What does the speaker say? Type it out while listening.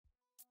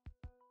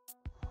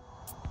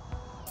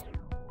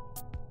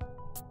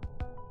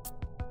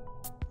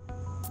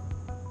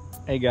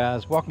Hey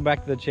guys, welcome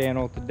back to the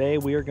channel. Today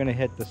we are going to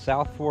hit the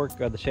South Fork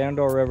of the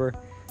Shenandoah River.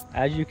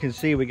 As you can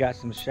see, we got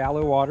some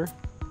shallow water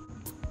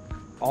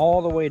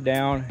all the way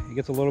down. It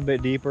gets a little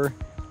bit deeper.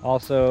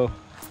 Also,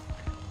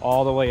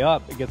 all the way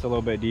up, it gets a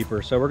little bit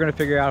deeper. So we're going to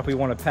figure out if we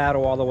want to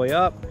paddle all the way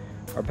up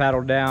or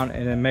paddle down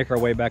and then make our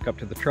way back up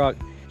to the truck.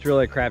 It's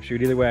really a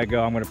crapshoot. Either way I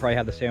go, I'm going to probably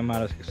have the same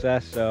amount of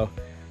success,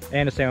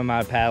 and the same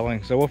amount of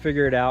paddling. So we'll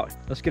figure it out.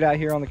 Let's get out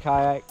here on the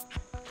kayak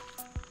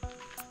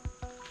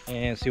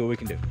and see what we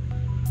can do.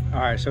 All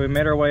right, so we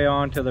made our way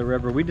onto the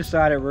river. We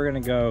decided we're gonna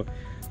go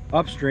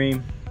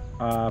upstream,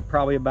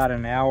 probably about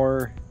an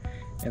hour,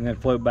 and then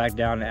float back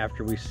down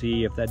after we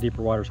see if that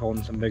deeper water is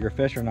holding some bigger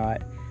fish or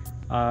not.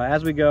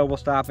 As we go, we'll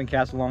stop and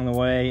cast along the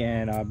way,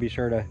 and be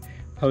sure to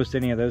post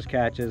any of those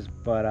catches.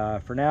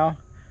 But for now,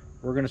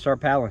 we're gonna start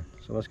paddling,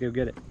 so let's go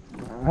get it.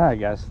 All right,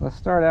 guys, let's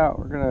start out.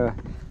 We're gonna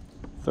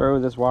throw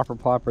this whopper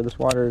plopper. This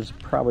water is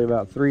probably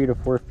about 3 to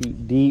 4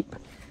 feet deep.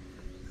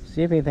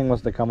 See if anything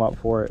wants to come up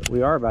for it.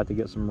 We are about to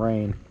get some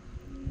rain.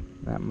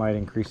 That might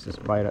increase this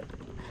bite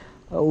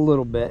a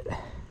little bit.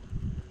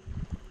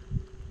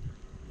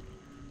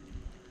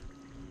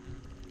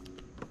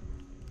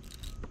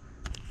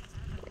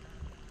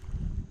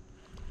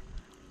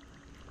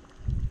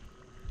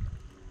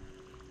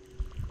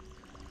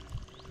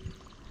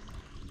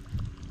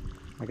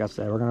 Like I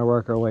said, we're going to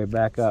work our way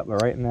back up,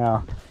 but right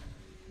now,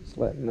 just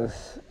letting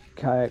this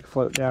kayak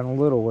float down a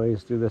little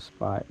ways through this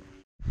spot.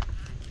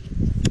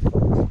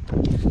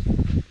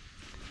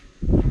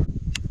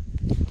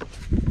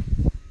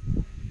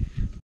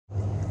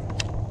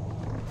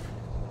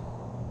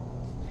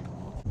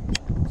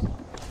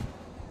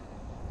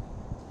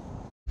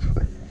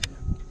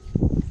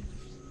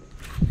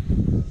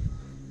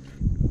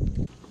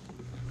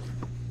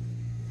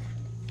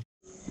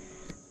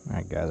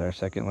 Alright guys, our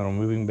second little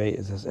moving bait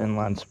is this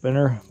inline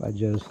spinner by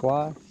Joe's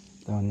Fly.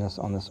 Doing this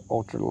on this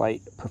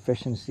ultralight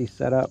proficiency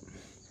setup.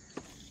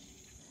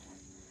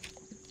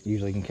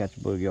 Usually can catch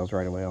bluegills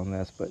right away on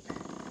this, but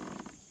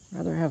I'd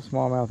rather have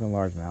smallmouth than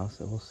largemouth,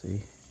 so we'll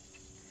see.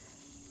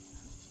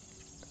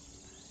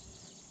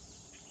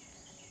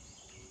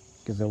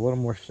 Gives it a little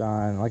more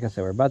shine. Like I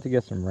said, we're about to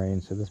get some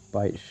rain, so this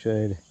bite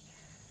should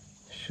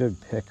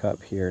pick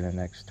up here in the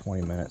next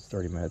 20 minutes,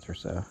 30 minutes or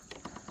so.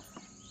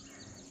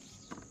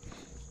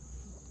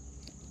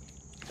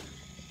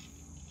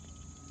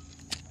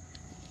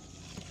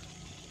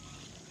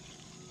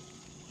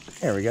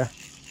 There we go. I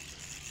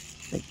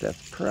think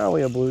that's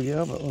probably a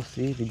bluegill, but we'll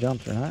see if he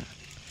jumps or not.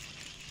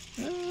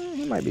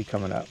 He might be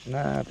coming up.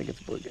 Nah, I think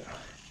it's a bluegill.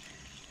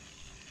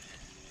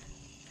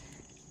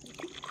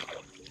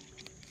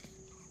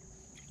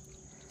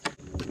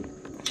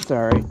 It's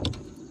alright.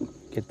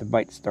 Get the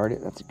bite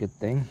started. That's a good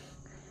thing.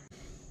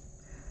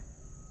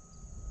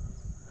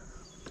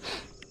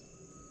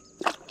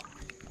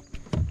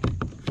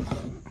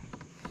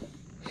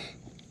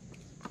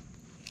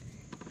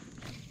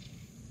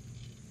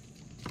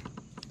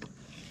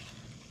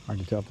 Hard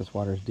to tell if this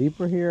water is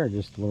deeper here or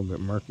just a little bit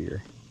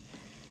murkier.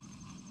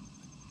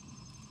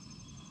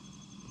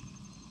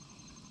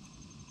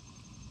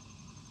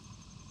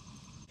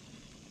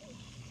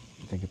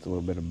 I think it's a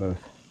little bit of both.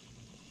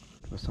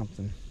 Or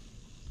something.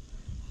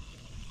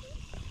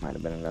 Might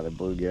have been another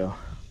bluegill.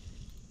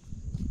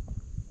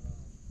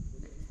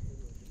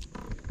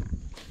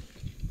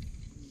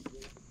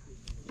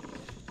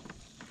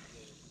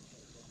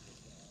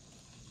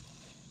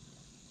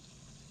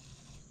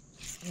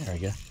 There we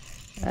go.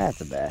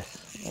 That's a bass.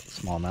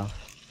 Smallmouth.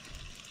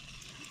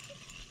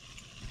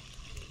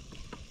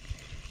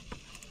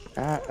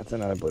 That's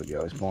another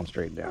bluegill. He's pulling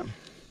straight down.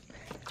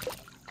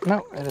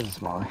 No, it is a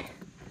smallie.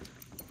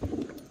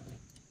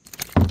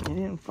 He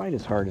didn't fight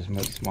as hard as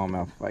most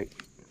smallmouth fight,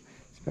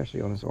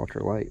 especially on this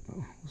ultralight.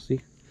 We'll see.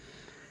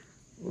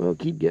 We'll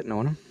keep getting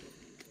on him.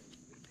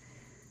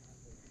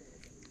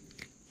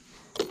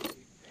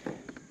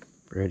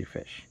 Pretty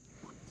fish.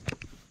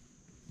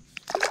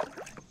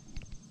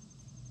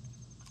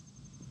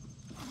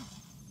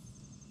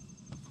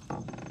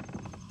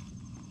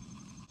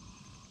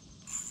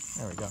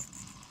 There we go.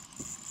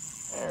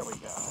 There we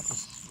go.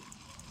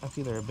 That's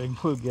either a big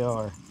bluegill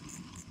or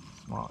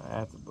small.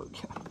 That's a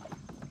bluegill.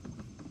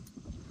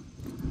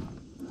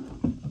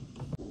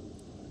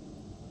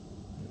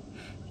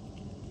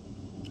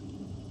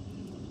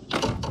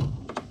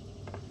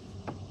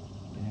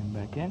 Get him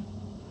back in.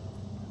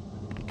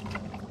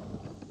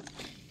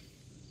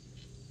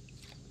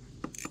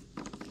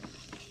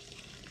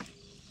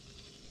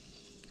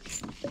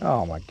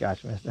 Oh my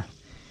gosh, missed him.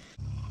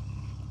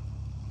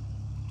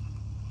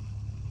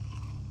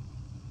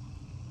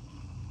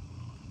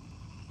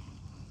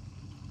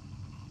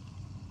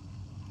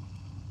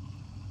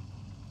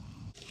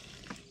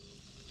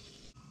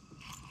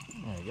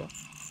 There you go.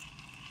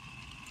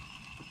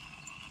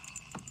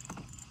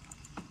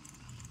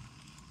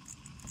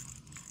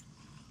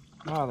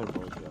 Another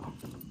bluegill.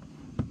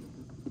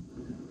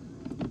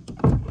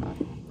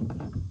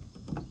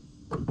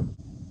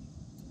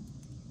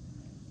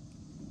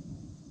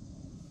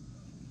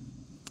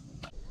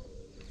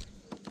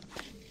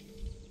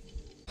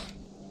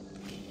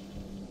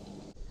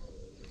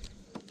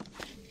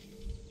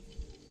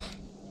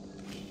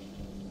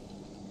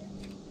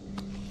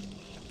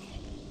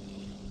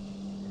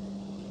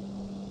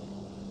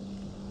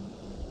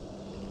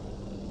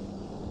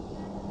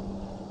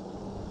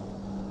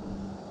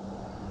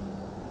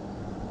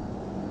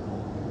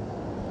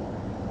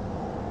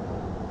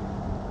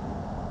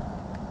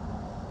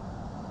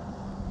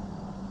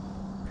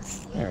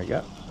 There we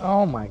go.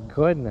 Oh my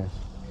goodness.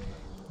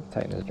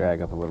 Tighten this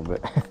drag up a little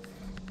bit.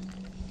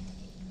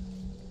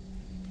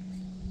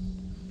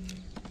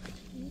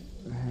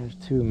 There's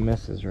 2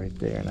 misses right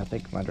there, and I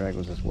think my drag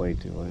was just way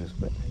too loose,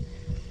 but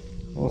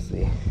we'll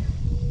see.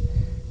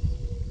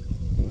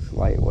 This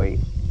lightweight,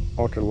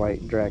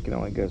 ultralight drag can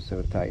only go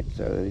so tight,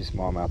 so these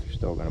smallmouth are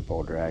still going to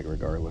pull drag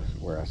regardless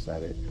of where I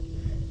set it.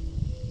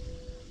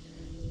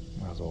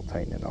 Might as well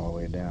tighten it all the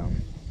way down.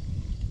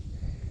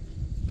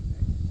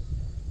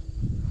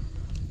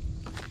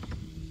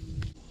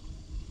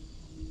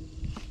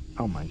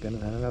 Oh my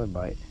goodness, had another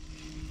bite.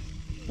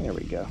 There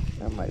we go.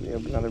 That might be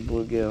another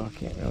bluegill. I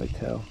can't really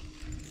tell.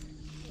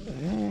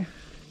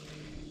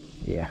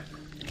 Yeah.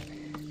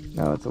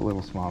 No, it's a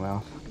little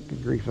smallmouth.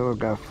 Good grief, that little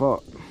guy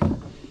fought.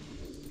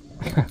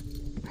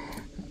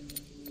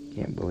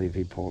 Can't believe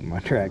he pulled my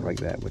drag like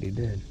that, but he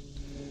did.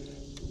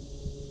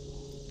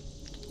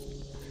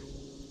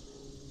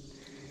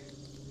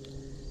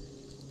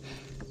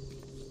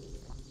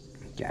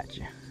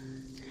 Gotcha.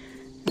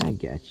 I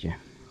gotcha.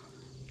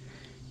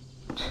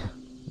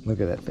 Look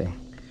at that thing.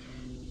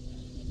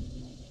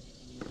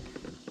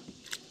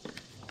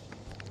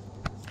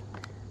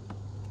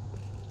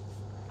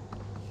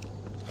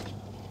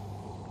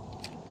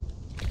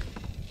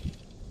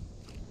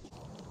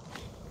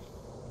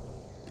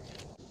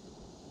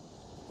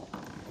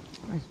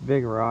 Nice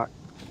big rock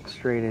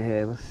straight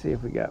ahead. Let's see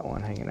if we got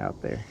one hanging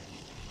out there.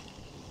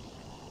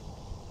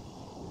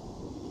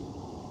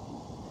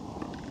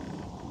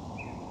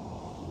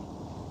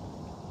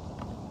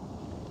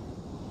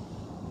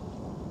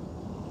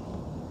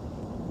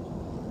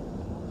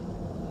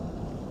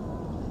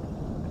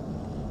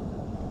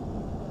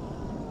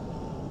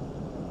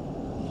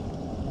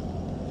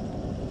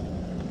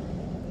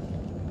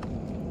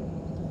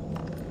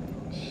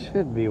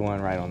 Should be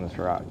one right on this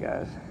rock,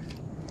 guys.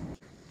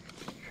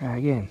 Try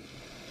again.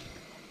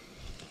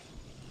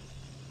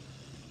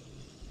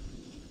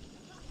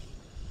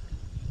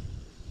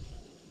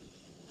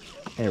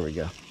 There we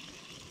go.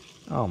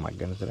 Oh my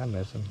goodness, did I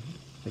miss him?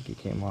 I think he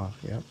came off,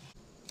 yep.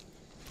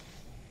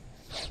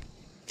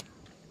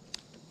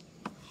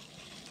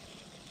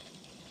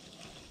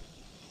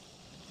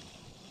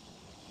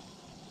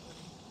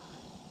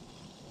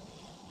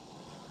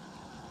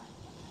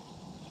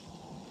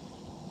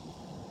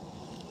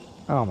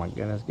 Oh my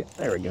goodness,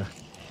 there we go.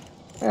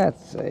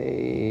 That's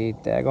a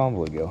daggone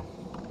bluegill.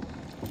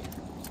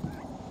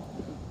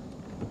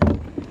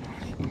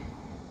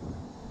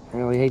 I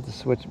really hate to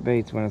switch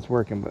baits when it's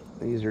working, but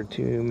these are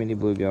too many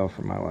bluegill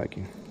for my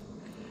liking.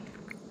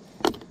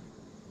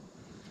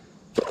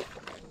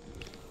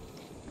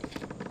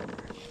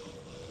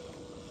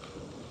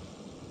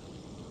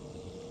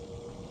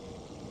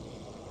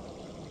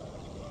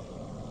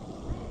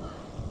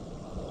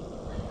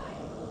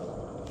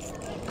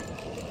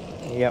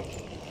 Yep.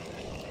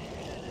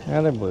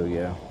 Another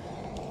bluegill.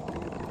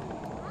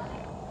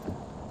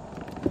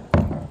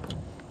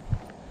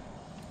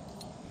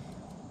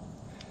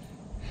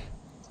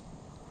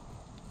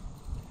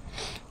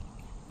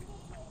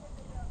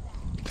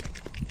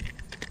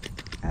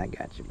 I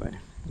got you, buddy.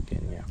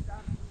 Getting you.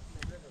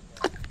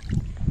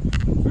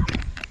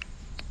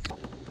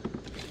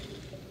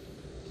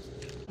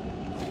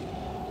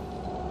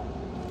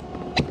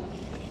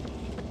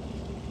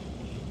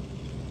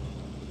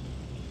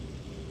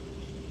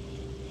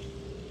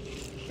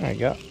 There you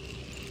go.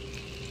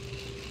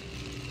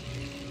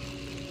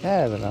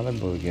 That is another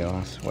bluegill,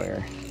 I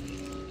swear.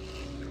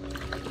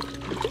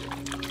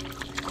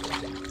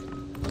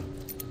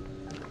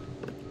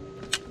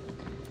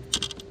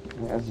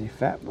 That's a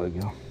fat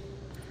bluegill.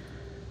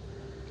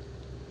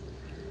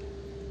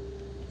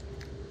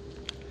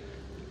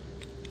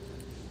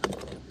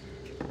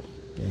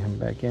 Get him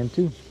back in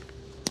too.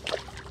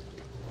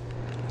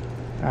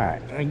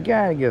 Alright, we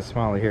gotta get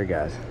smaller here,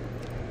 guys.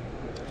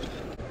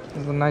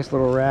 This is a nice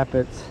little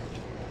rapids.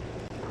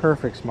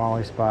 Perfect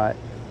smallie spot.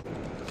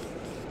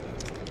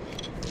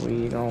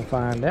 We gonna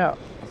find out.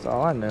 That's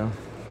all I know.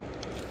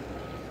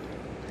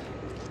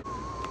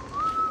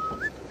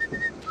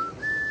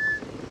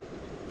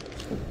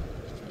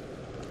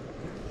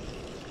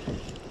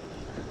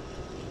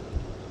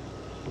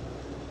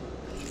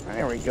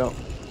 There we go.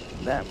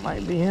 That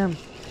might be him.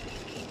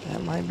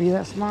 That might be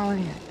that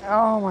smallie.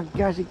 Oh my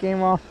gosh, he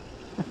came off.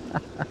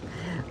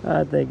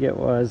 I think it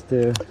was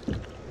too.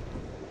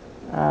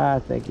 I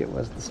think it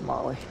was the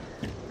smallie.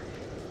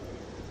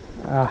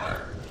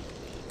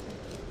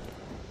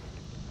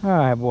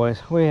 Alright boys,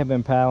 we have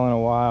been paddling a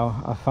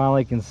while. I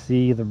finally can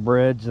see the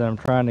bridge that I'm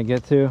trying to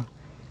get to.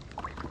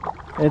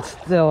 It's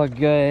still a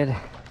good,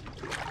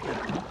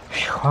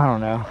 I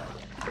don't know,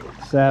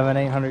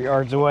 700-800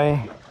 yards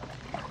away.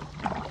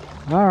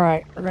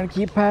 Alright, we're gonna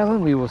keep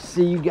paddling. We will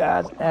see you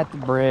guys at the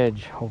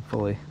bridge,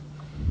 hopefully.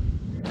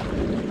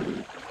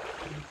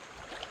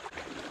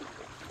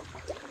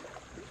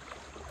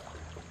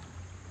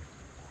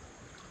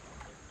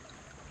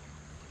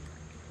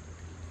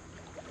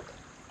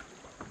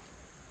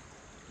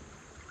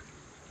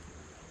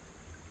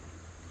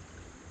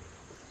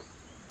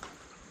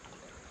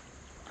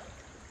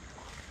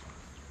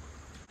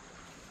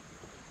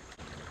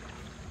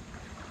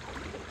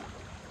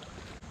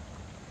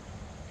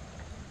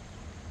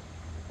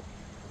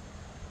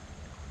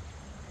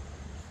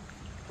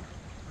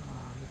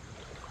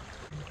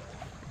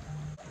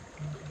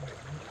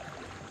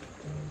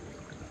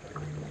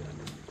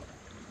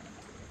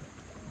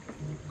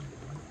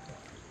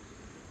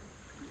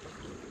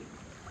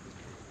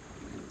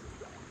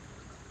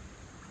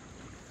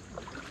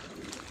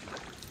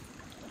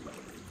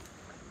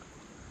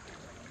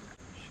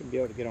 be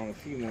able to get on a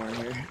few more in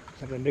here.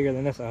 Something bigger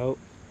than this, I hope.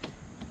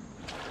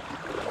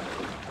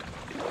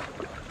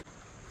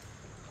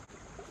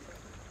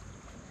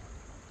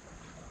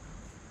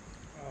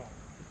 Oh,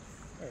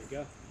 there we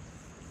go.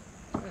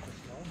 That's a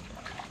small one.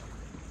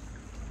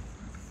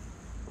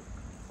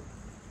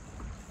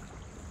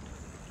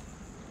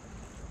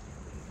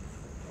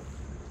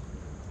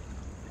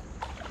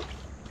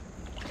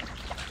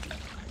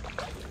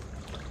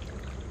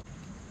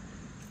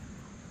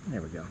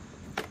 There we go.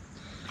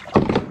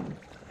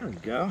 There we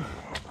go.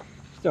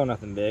 Still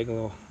nothing big, a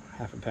little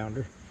half a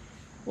pounder.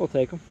 We'll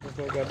take them. Let's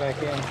go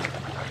back in.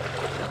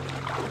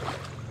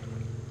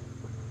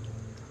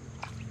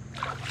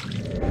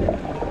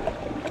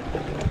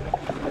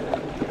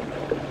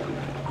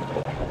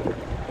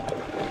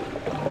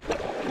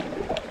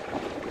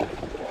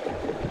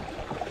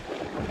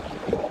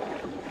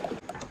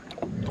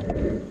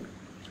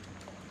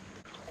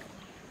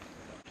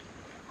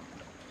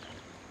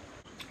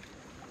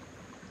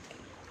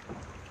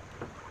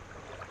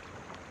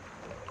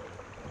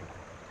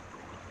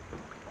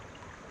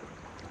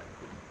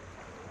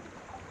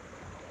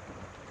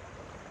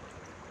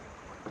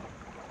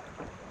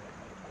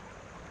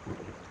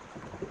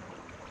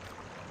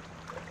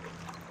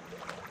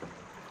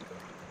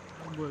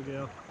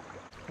 Bluegill.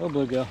 Oh,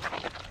 bluegill.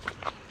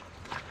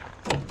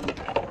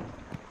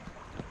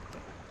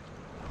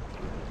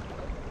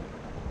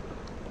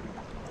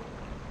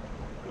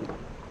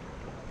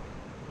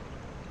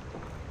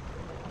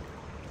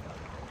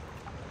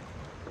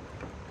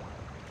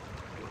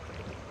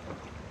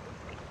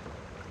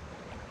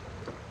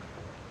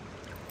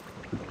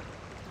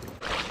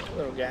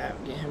 Little guy,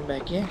 get him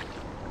back in.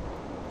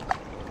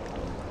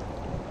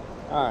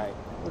 Alright,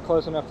 we're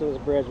close enough to this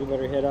bridge, we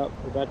better head up.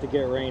 We're about to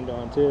get rained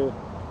on too,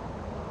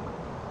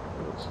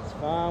 which is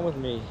fine with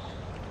me.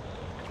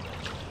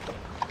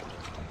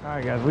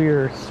 Alright guys, we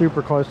are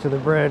super close to the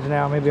bridge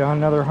now, maybe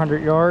another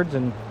 100 yards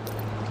and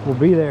we'll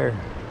be there.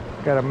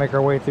 Got to make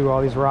our way through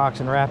all these rocks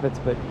and rapids,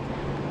 but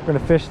we're going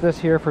to fish this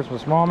here for some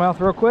smallmouth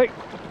real quick.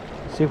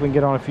 See if we can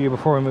get on a few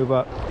before we move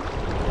up.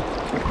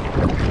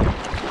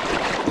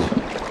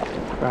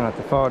 Try not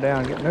to fall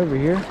down getting over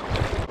here.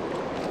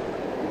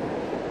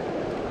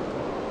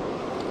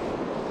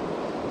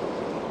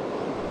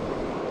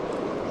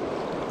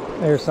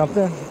 There's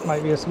something.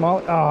 Might be a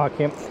small. Oh, I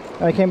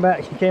came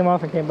back. He came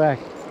off and came back.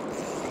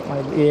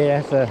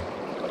 Yeah, that's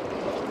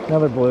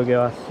another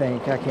bluegill, I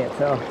think. I can't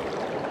tell.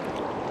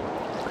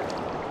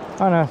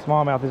 Oh no,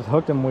 smallmouth just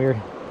hooked him weird.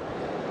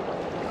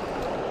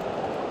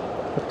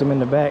 Hooked him in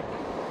the back.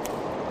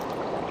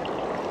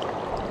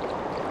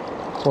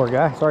 Poor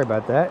guy. Sorry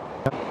about that.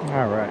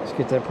 All right, let's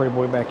get that pretty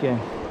boy back in.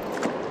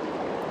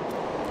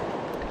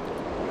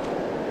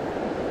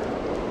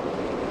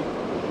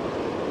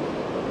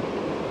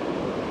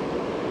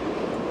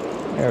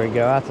 There we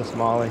go, that's a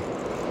smallie.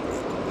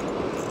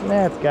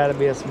 That's got to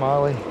be a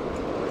smallie.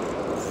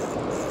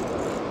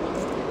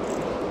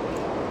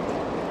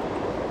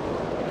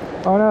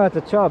 Oh no, that's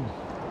a chub.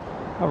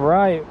 All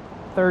right,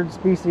 third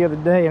species of the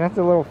day, and that's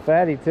a little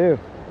fatty too.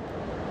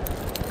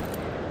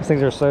 These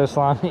things are so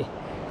slimy,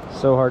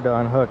 so hard to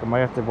unhook. I might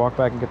have to walk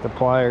back and get the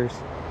pliers.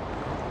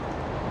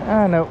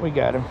 Ah, no, we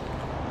got him.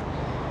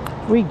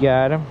 We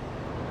got him.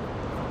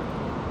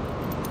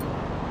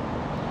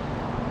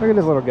 Look at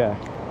this little guy.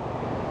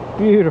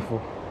 Beautiful.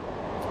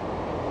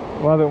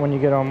 Love it when you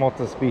get on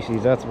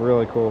multi-species. That's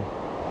really cool.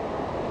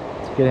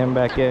 Let's get him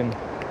back in.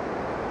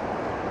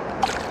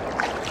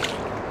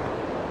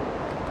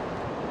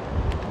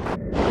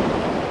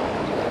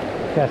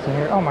 Casting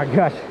here. Oh my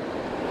gosh.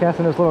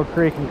 Casting this little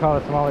creek and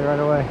caught a smallie right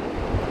away.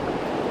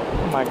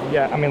 Oh my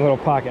god. I mean little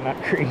pocket,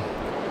 not creek.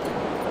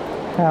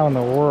 How in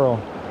the world?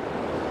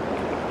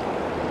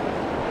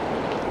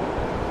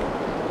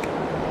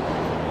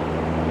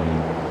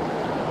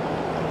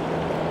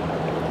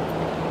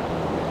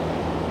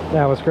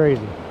 That was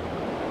crazy.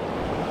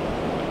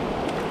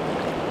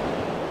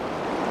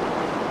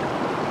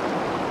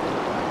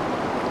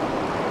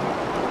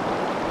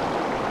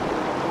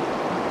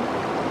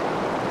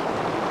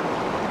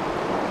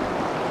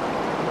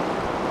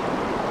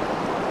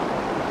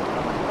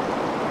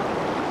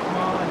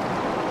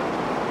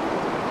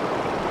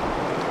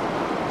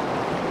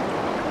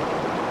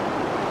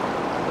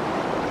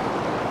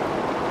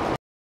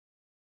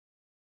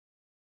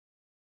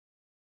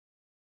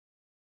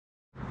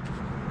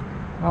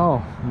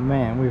 Oh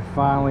man, we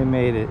finally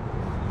made it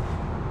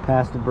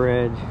past the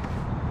bridge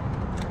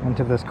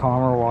into this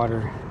calmer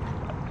water.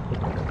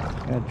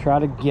 Gonna try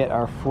to get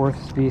our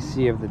fourth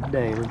species of the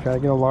day. We're trying to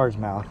get a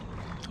largemouth.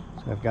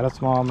 So we've got a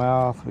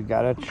smallmouth, we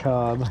got a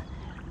chub,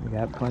 we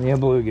got plenty of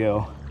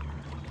bluegill.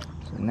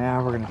 So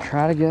now we're gonna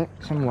try to get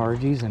some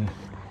largies, and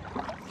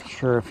I'm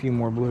sure a few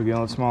more bluegill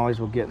and smallies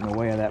will get in the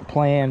way of that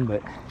plan,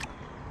 but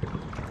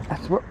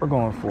that's what we're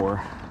going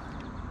for.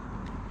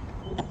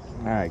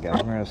 Alright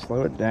guys, we're going to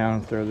slow it down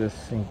and throw this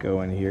Cinco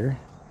in here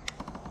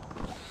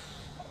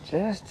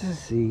just to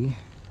see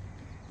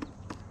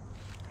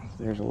if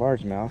there's a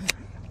largemouth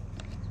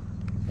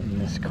in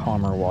this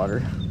calmer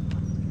water.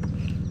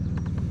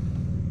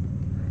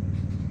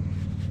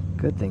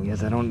 Good thing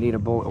is I don't need a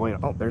bullet. Wait,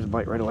 oh, there's a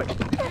bite right away.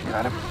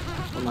 Got him.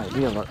 That might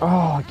be a large.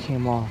 Oh, it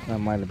came off. That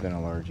might have been a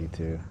largie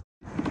too.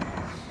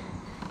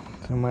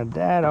 So my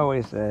dad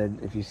always said,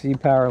 if you see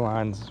power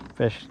lines,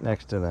 fish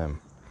next to them.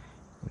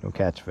 You'll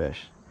catch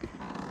fish.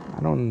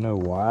 I don't know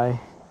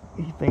why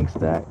he thinks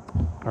that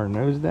or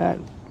knows that,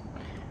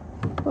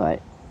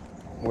 but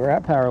we're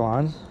at power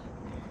lines.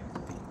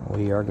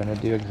 We are going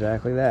to do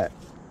exactly that.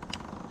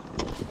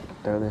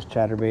 Throw this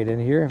chatterbait in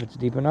here if it's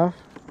deep enough.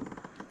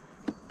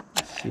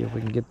 Let's see if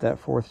we can get that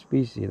fourth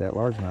species, that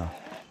largemouth.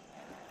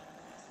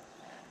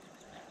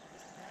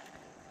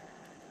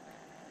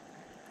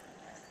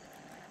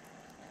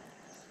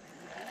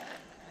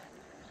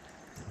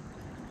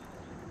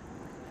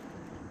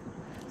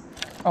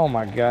 Oh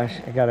my gosh,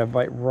 I got a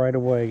bite right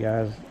away,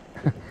 guys.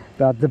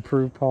 About to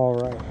prove Paul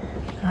right.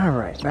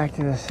 Alright, back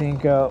to the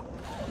Cinco.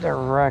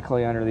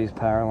 Directly under these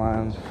power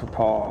lines for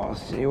Paul.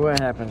 Let's see what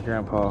happens,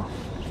 Grandpa.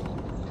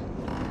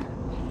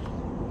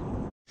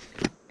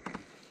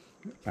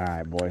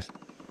 Alright, boys.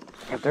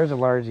 If there's a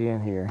largie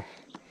in here,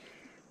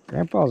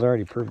 Grandpa's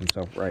already proved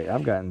himself right.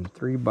 I've gotten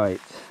 3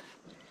 bites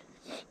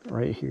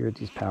right here at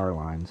these power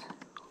lines.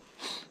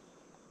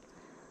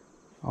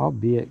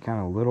 Albeit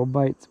kind of little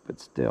bites, but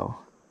still.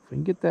 If we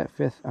can get that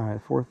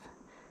fourth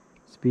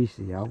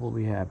species, I will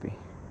be happy.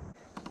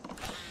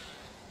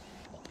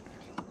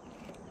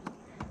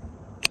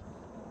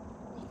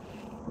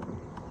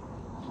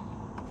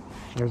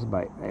 There's a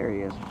bite. There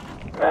he is.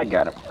 I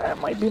got him. That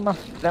might be my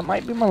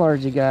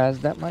largie, guys.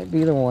 That might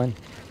be the one.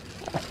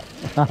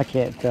 I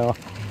can't tell.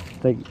 I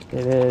think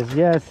it is.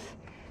 Yes,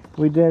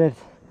 we did it.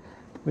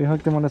 We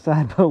hooked him on the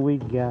side, but we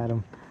got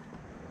him.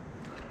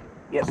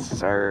 Yes,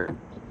 sir.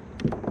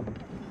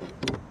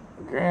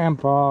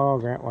 Grandpa,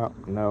 well,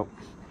 nope.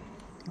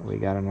 We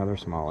got another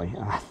smallie.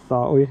 I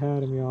thought we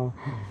had him, y'all.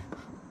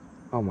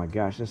 Oh my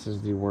gosh, this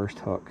is the worst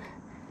hook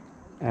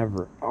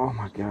ever. Oh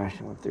my gosh,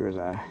 I went through his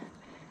eye.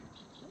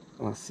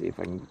 Let's see if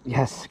I can,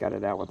 yes, got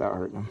it out without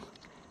hurting him.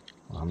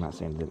 Well, I'm not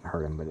saying it didn't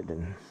hurt him, but it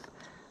didn't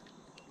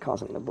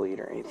cause him to bleed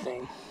or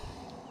anything.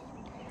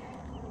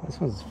 This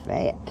one's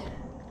fat.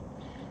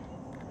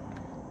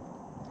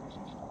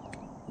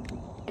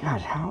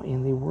 God, how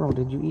in the world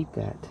did you eat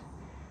that?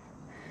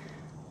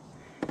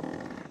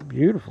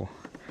 Beautiful.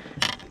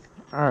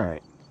 All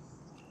right.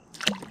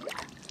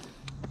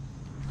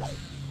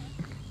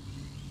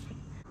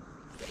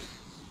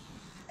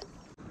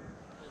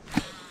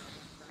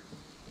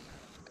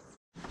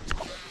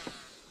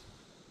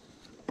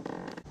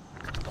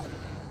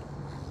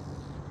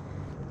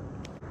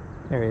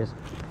 There he is.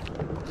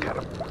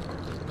 Got him.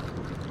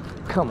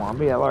 Come on,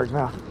 be that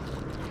largemouth.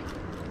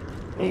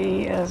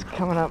 He is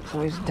coming up,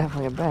 so he's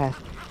definitely a bass.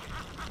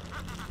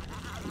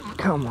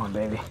 Come on,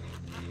 baby.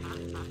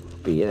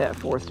 Be that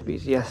fourth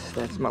species. Yes,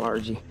 that's my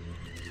largie.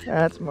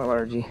 That's my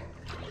largie.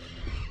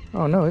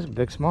 Oh no, it's a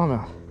big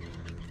smallmouth.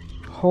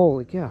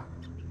 Holy cow.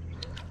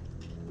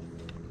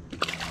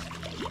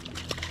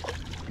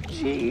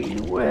 Gee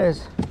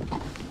whiz.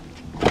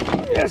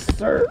 Yes,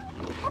 sir.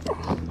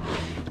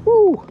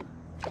 Woo!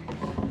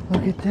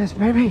 Look at this,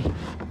 baby.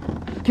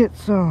 Get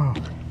some.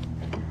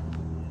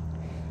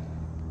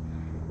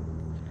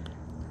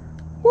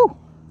 Woo!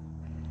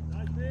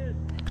 Nice fish.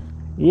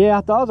 Yeah,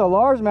 I thought it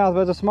was a largemouth,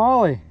 but it's a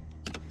smallie.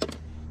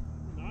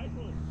 Nice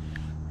one.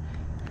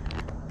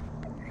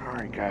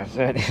 Alright, guys,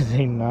 that is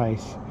a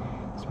nice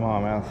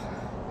smallmouth.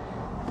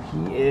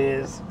 He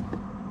is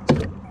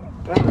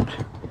about,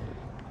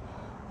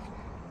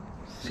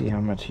 see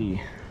how much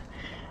he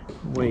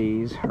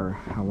weighs or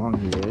how long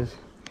he is.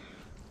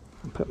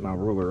 I put my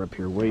ruler up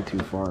here way too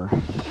far.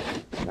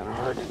 It's kind of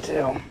hard to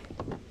tell.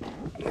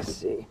 Let's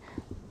see.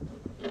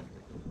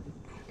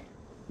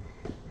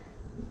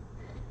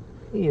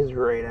 He is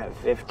right at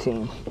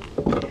 15.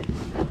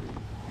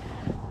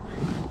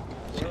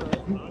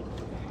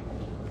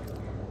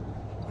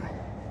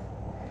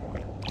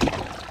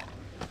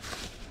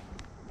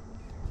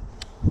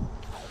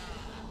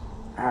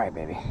 All right,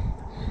 baby.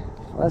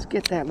 Let's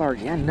get that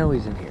largie. I know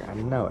he's in here. I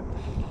know it.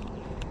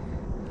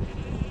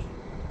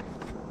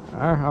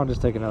 I'll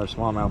just take another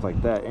smallmouth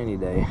like that any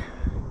day.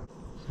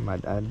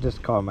 I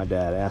just called my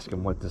dad, asked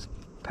him what this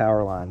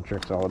power line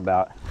trick's all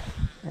about.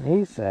 And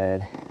he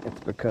said it's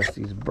because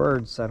these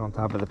birds sit on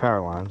top of the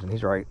power lines. And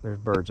he's right, there's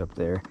birds up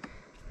there.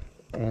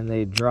 And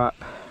they drop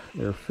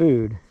their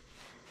food,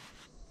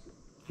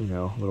 you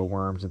know, little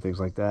worms and things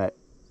like that,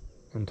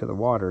 into the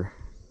water.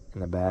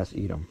 And the bass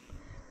eat them.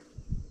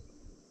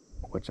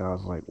 Which I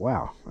was like,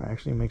 wow, that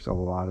actually makes a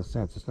lot of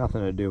sense. It's nothing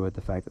to do with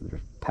the fact that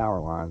there's power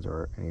lines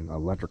or any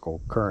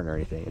electrical current or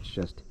anything. It's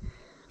just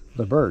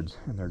the birds,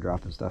 and they're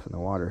dropping stuff in the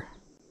water.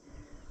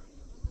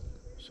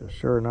 So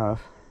sure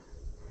enough,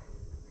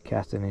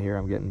 casting in here,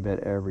 I'm getting bit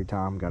every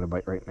time. Got a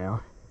bite right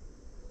now.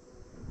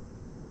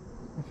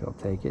 If he'll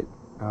take it.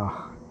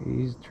 Oh,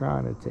 he's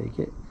trying to take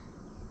it.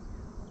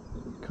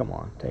 Come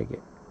on, take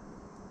it.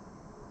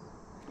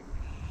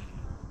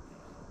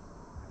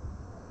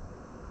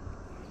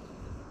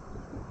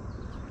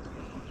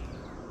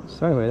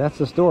 So anyway, that's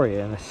the story,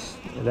 and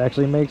it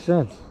actually makes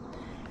sense.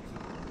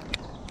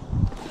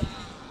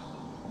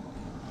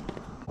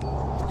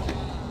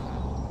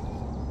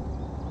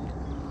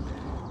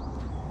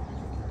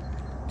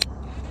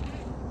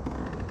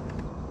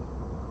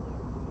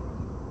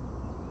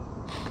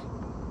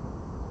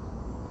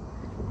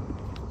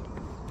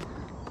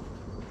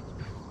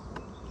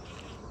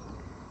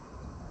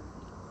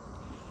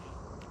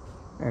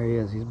 There he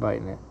is, he's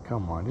biting it.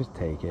 Come on, just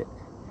take it.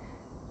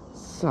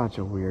 Such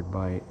a weird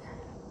bite.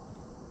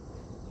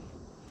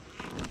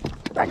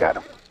 I got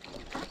him.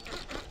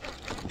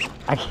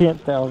 I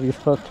can't tell if he's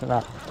hooked or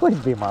not. Please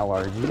be my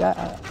largie.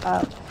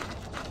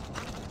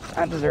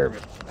 I deserve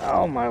it.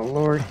 Oh my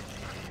lord.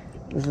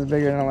 This is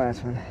bigger than the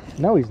last one.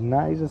 No, he's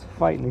not. He's just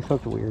fighting. He's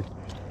hooked weird.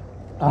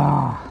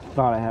 Ah,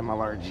 thought I had my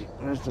largie.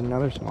 There's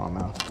another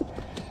smallmouth.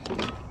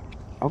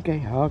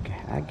 Okay,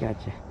 okay. I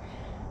got you.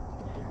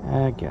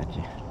 I got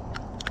you.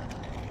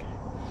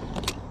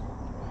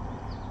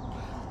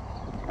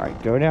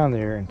 Alright, go down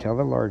there and tell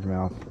the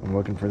largemouth I'm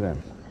looking for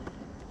them.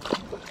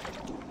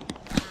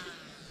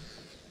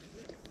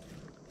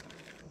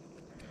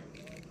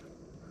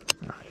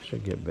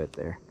 Should get bit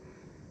there.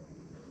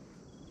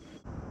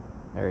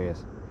 There he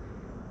is.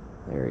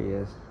 There he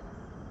is.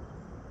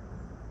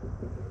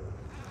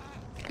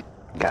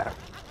 Got him.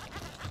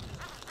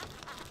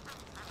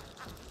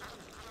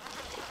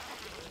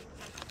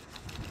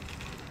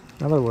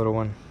 Another little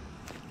one.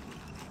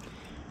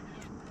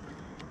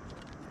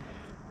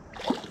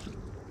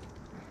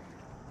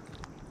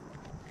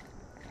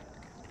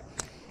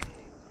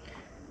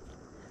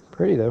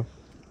 Pretty though.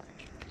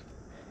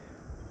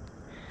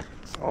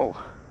 Oh.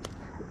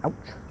 Ouch.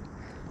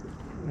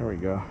 There we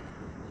go.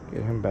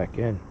 Get him back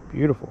in.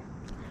 Beautiful.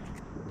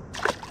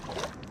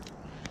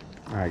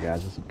 Alright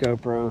guys, this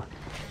GoPro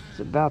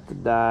is about to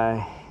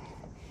die.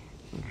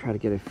 I'll try to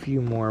get a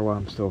few more while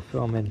I'm still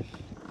filming.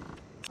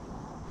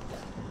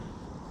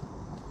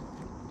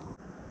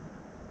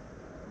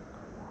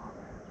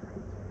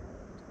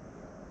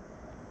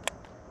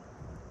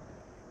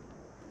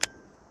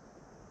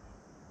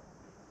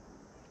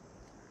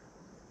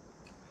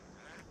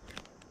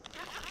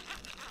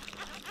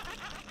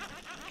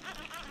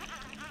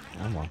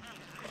 Come on.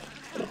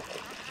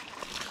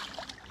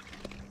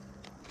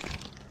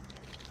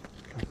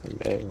 Nothing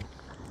big.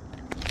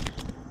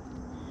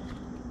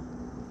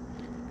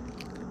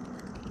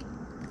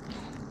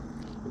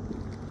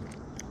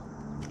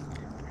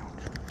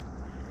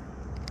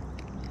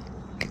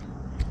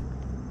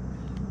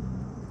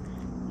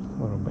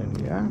 Little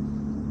bit, yeah.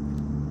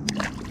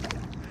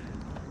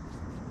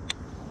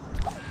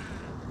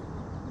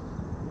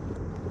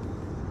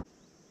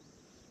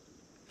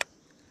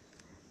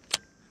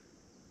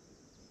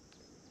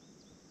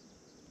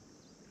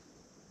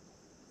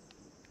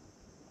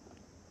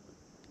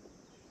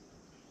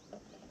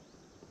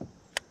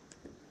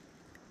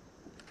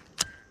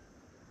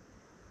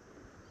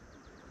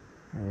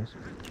 There he is.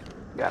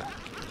 Got it.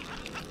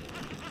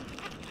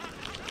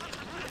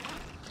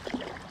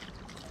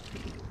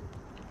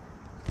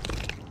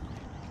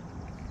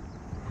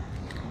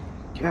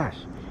 Gosh.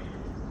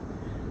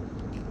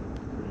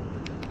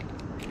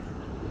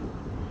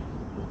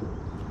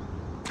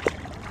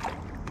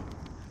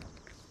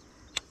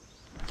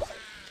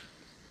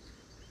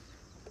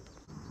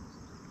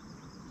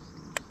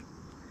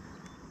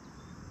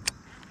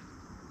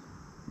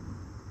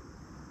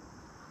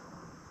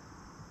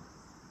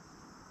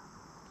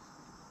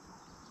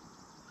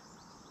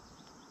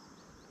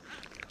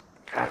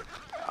 Got him.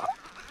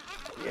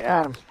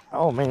 Got him.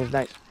 Oh man, he's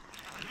nice.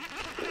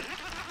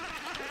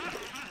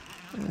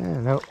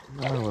 Nope,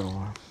 not a little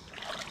one.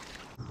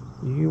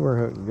 You were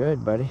hooked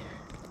good, buddy.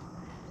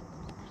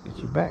 Get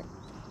you back.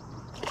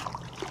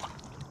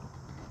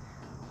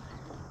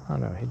 Oh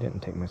no, he didn't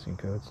take missing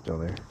code. It's still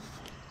there.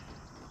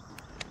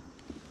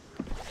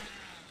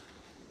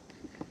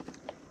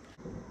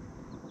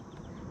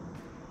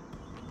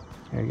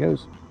 There he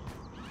goes.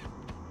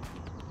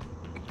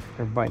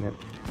 They're biting it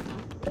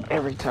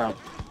every time.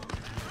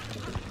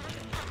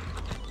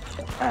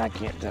 I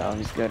can't tell if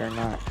he's good or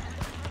not.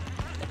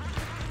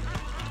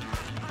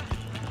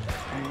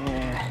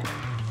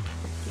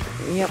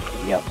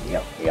 Yep.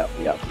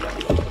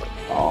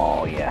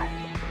 Oh yeah.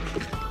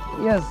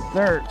 Yes,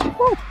 sir.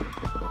 Woo.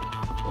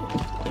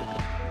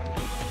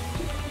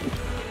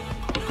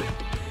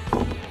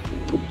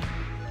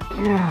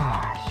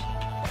 Gosh.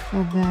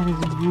 Oh, that is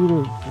a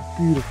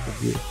beautiful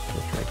fish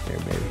right there,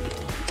 baby.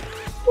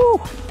 Woo.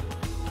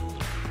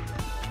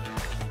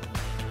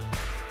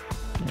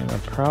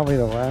 And probably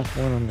the last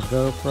one on the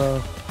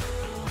GoPro.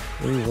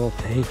 We will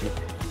take it.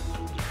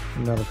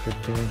 Another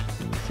 15,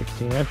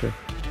 16 incher.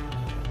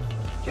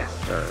 Yes,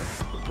 sir.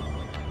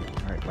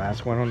 Alright,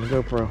 last one on the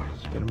GoPro.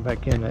 Let's get him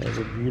back in. That is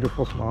a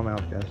beautiful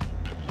smallmouth, guys.